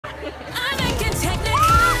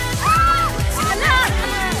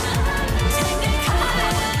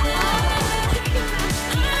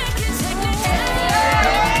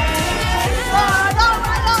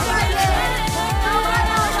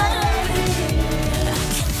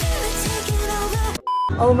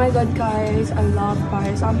Oh my god, guys, I love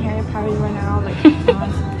Paris. I'm here in Paris right now. Like,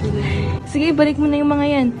 sige, balik mo na yung mga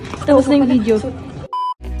yan. Tapos na yung video.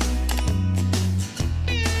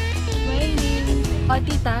 Oh,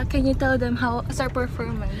 tita, can you tell them how is our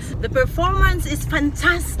performance? The performance is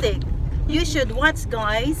fantastic. You should watch,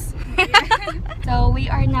 guys. So we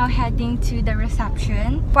are now heading to the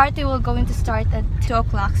reception. Party will going to start at 2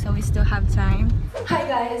 o'clock, so we still have time. Hi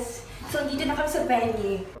guys! So dito na kami sa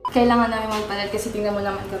venue. Kailangan namin magpalit kasi tingnan mo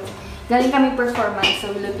naman kami. Galing kami performance,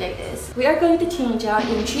 so we look like this. We are going to change out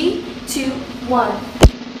in 3, 2, 1.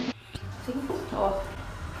 Oh,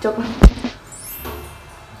 joke lang.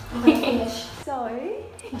 Okay, finish. Sorry.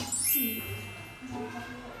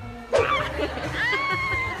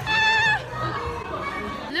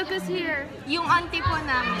 Look us here. Yung auntie po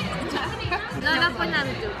namin. Lola po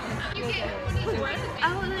namin.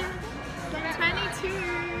 Oh,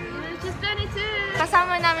 22. Just 22.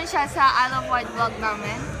 Kasama namin siya sa Isle of Wight vlog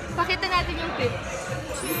namin. Pakita natin yung clip.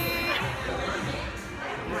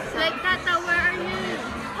 Like, Tata, where are you?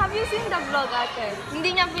 Have you seen the vlog, ate?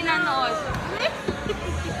 Hindi niya pinanood.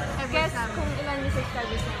 Guess kung ilan yung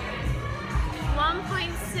subscribers namin.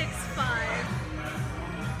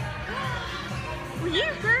 1.65. You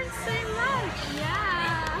burned so much.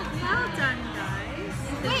 Yeah. Well done, guys.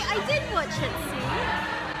 Wait, I did watch it, see?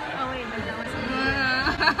 Oh, wait, no, that wasn't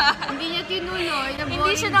Hindi niya tinuloy.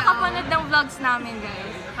 Hindi siya nakapanood ng vlogs namin,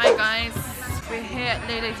 guys. Hi, guys. We're here at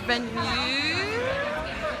Lele's venue.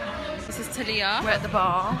 This is Talia. We're at the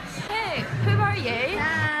bar. Hey, who are you?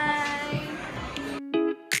 Hi.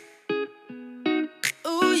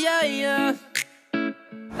 Ooh, yeah, yeah.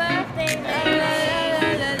 Birthday,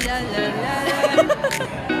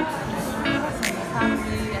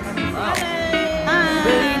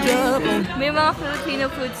 May mga Filipino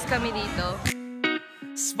foods kami dito.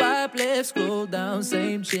 Swipe left, scroll down,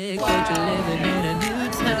 same chick, but you're living in a new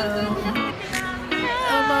town.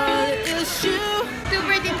 I'm on the issue.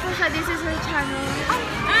 YouTuber din po siya. This is her channel.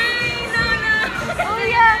 Ay, no. Oh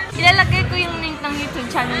yeah. Ilalagay ko yung link ng YouTube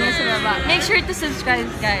channel niya sa baba. Make sure to subscribe,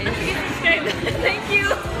 guys. Subscribe. Thank you.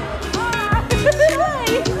 Hi.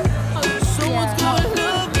 Someone's gonna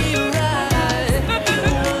love me right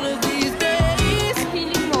one of these days.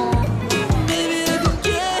 Feeling mo. Maybe I can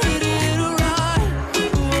get it right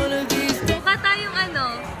one of these days. Mukha tayong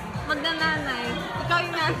magnananay. Ikaw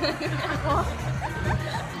yung nanay. Ako.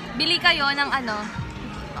 Bili kayo ng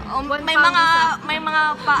may mga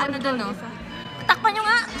paano doon, no? Takpan nyo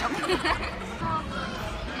nga!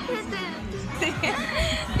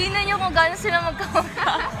 Tingnan nyo kung gano'n sila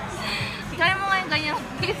magkamukha. Try mo nga yung ganyan.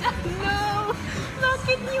 No!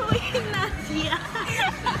 Bakit niyo inasya?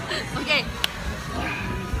 Okay.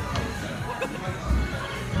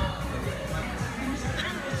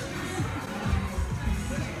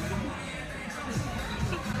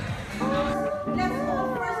 Let's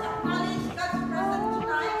all first acknowledge God's presence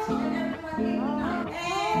tonight and everyone here tonight.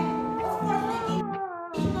 And of course, making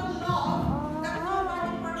equal love that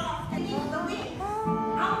nobody perhaps can leave the wings.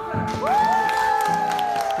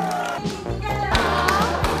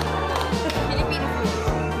 Filipino food.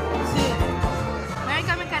 Meron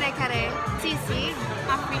kami kare-kare, sisig,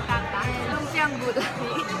 kapritata, lumpiang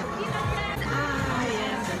gulay.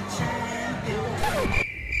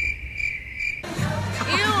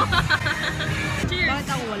 Ew! Cheers!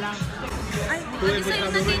 Bakit ako wala? Ay, pati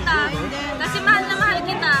sa'yo na kita. Kasi mahal na mahal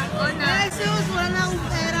kita. O na. Jesus, wala na akong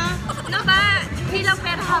pera. Ano ba? Bilang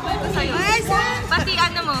pera habol ko sa'yo. Pati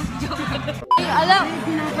ano mo. Joke. Ay, alam,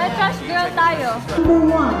 may trash girl tayo.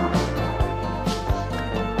 Number 1.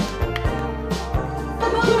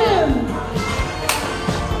 Kim!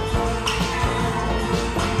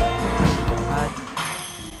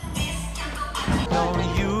 Don't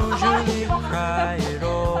usually cry at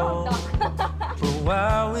all, but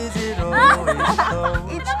why is it always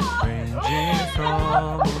close? Ranging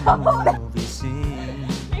from a movie scene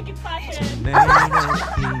to many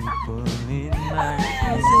people in my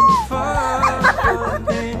isn't far,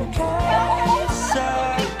 but in case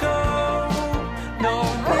I go, no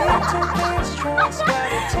need to mistrust,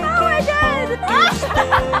 gotta take it home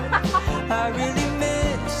instead. I really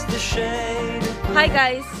miss the shade of Hi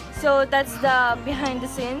guys! So that's the behind the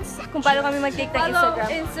scenes. Kung paano kami mag-take ng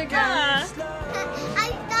Instagram.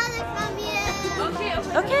 I stole it from you.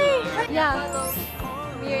 Okay. Yeah.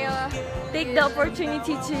 Sige, take the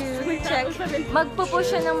opportunity to check.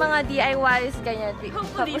 Magpo-push siya ng mga DIYs, ganyan.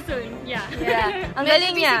 Hopefully soon, yeah. Yeah. Ang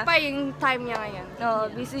galing niya. Busy pa yung time niya ngayon. No,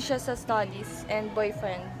 busy siya sa studies and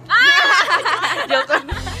boyfriend. Joke.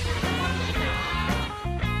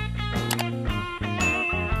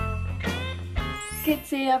 Good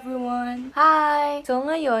day, everyone! Hi! So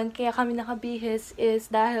ngayon, kaya kami nakabihis is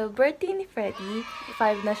dahil birthday ni Freddy.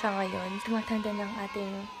 5 na siya ngayon. Tumatanda ng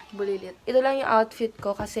ating bulilit. Ito lang yung outfit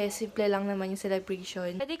ko kasi simple lang naman yung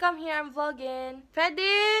celebration. Freddy, come here. I'm vlogging.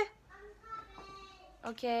 Freddy!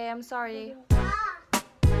 Okay, I'm sorry.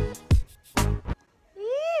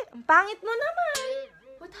 Ang pangit mo naman!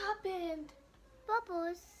 What happened?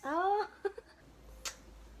 Bubbles. Oh!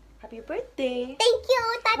 Happy birthday! Thank you,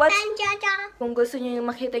 Tatan Jaja. Kung gusto niyo yung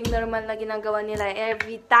makita yung normal na ginagawa nila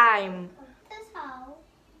every time. That's how.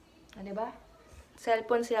 Ah, diba?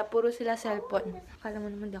 Cellphone sila. Puro sila cellphone. Akala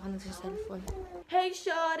mo naman di ako nagsa-cellphone. Hey,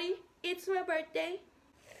 shorty! It's my birthday!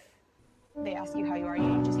 They ask you how you are,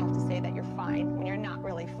 you just have to say that you're fine when you're not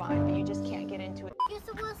really fine, but you just can't get into it. You're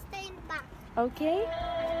supposed to stay in the back. Okay?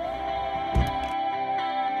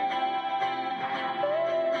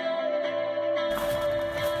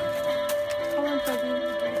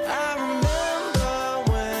 I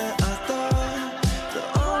remember when I thought the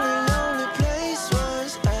only place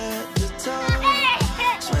was at the top.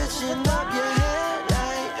 Switching up your hair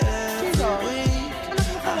like every week.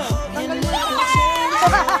 I hope you never change.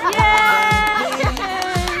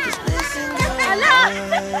 Just listen to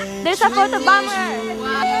There's a photo bomber!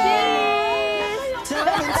 Tell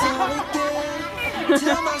me till we get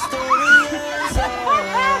till my story ends. I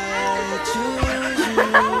choose you.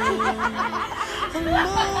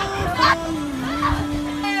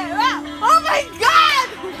 Oh my God!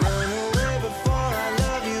 Run away before I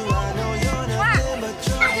love you. I know you're nothing but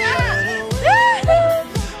trouble.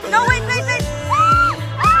 No, wait.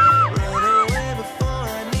 Run away before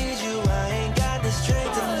I need you. I ain't got the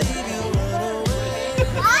strength to leave you.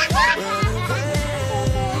 Run away.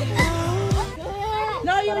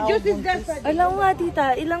 No, your juice is there, Freddy. Alam nga, tita.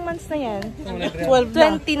 Ilang months na yan?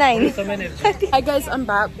 29. Hi guys, I'm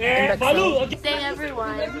back. Hey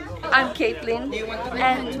everyone. I'm Caitlin.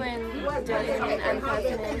 And Twin, Jhazmin, and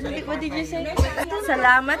Thazmin. what did you say?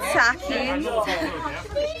 Salamat sa akin.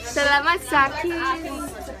 Salamat sa akin.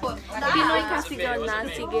 Pinoy kasi yun na,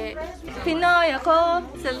 sige. Pinoy ako.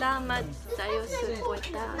 Salamat sa'yo,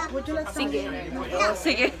 suporta. Sige. Oh,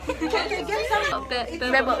 sige.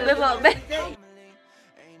 Bebo.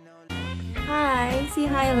 Hi.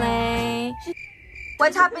 Say hi, Lay.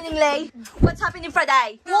 What's happening, Lay? What's happening,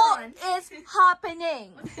 Freddy? What is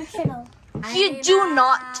happening? You do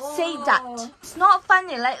not say that. It's not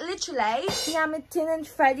funny. Like, literally, Tin and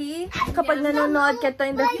Freddy, kapag nanonood ka to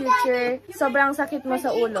in the future, sobrang sakit mo sa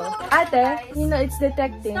ulo. Ate, you know, it's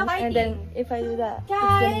detecting. And then, if I do that,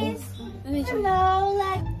 Guys, hello,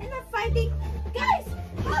 like, I'm not fighting. Guys,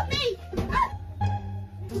 help me!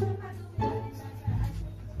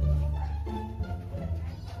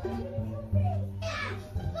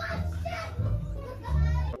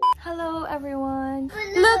 hello, everyone.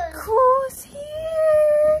 Balloon. Look who's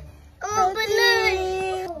here. Oh,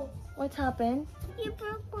 balloon! What happened? You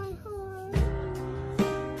broke my heart.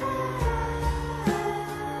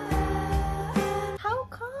 How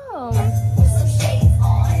come?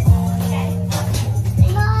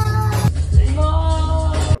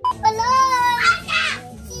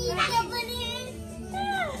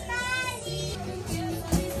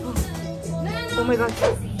 Oh my god.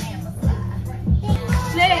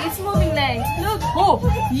 Lay, it's moving, Lay. Look. Oh,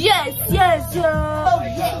 yes. Oh,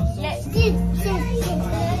 yes.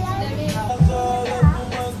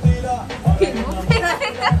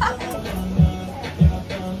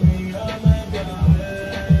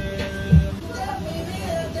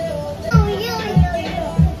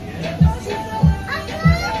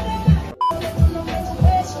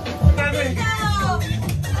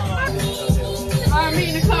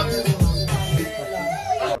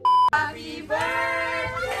 Happy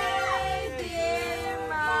birthday, dear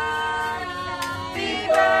Mama. Happy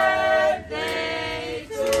birthday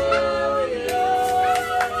to you.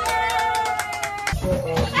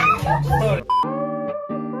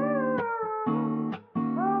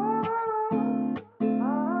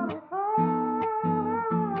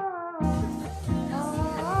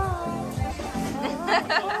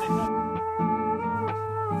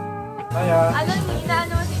 Kaya, Ano yung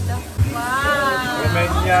inaano mo dito? Wow!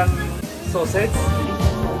 Romanian sausage.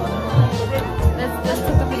 Let's just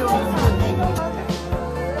take a video of food.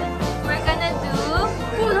 We're gonna do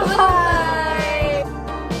puro pie!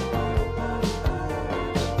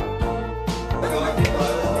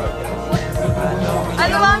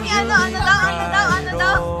 Ano ba?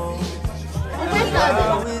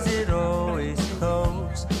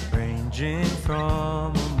 Emerging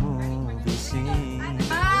from a movie scene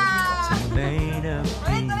to made of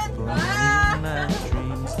people in my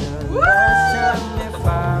dreams. The last time if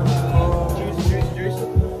I recall.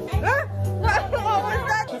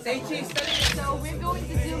 So we're going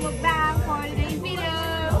to do mukbang for today's video.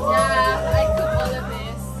 Yeah, I cook all of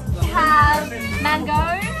this. We have mango,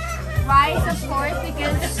 rice of course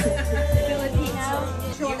because Filipino.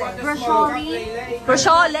 Broccoli.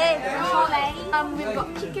 We've got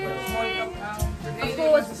chicken. Of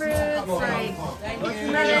course, fruits like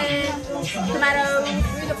melon, tomatoes.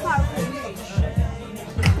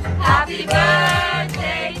 Happy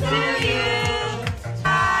birthday to you.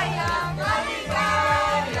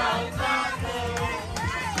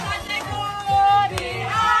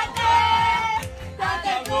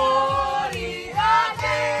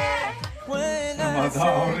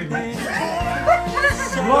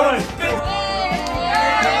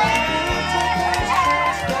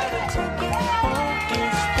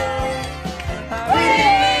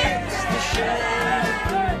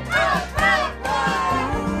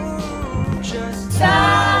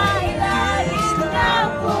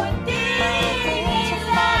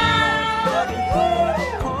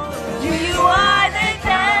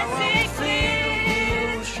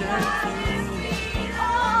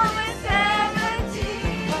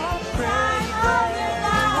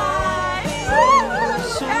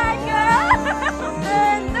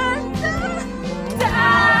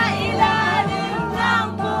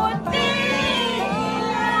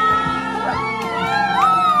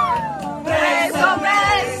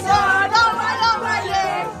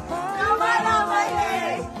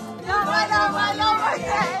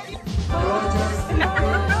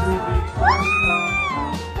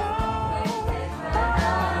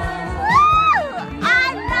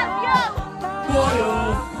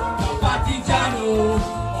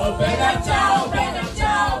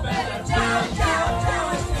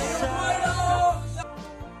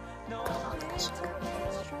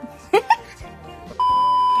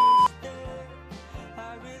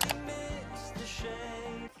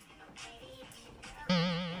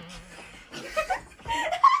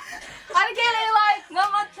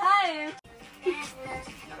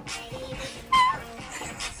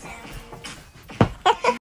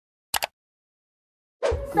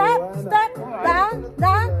 Step,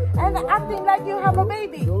 down, and acting like you have a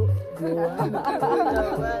baby.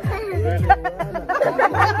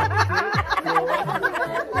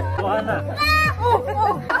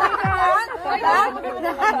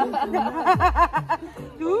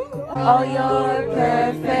 All your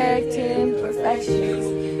perfect imperfections,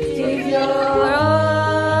 give your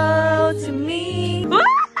all to me.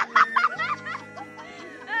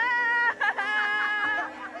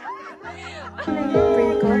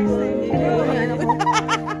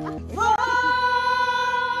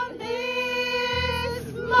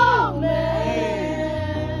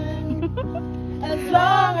 As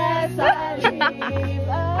long as I live,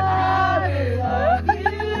 I will love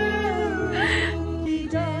you. He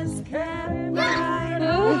just can't ride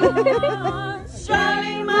on.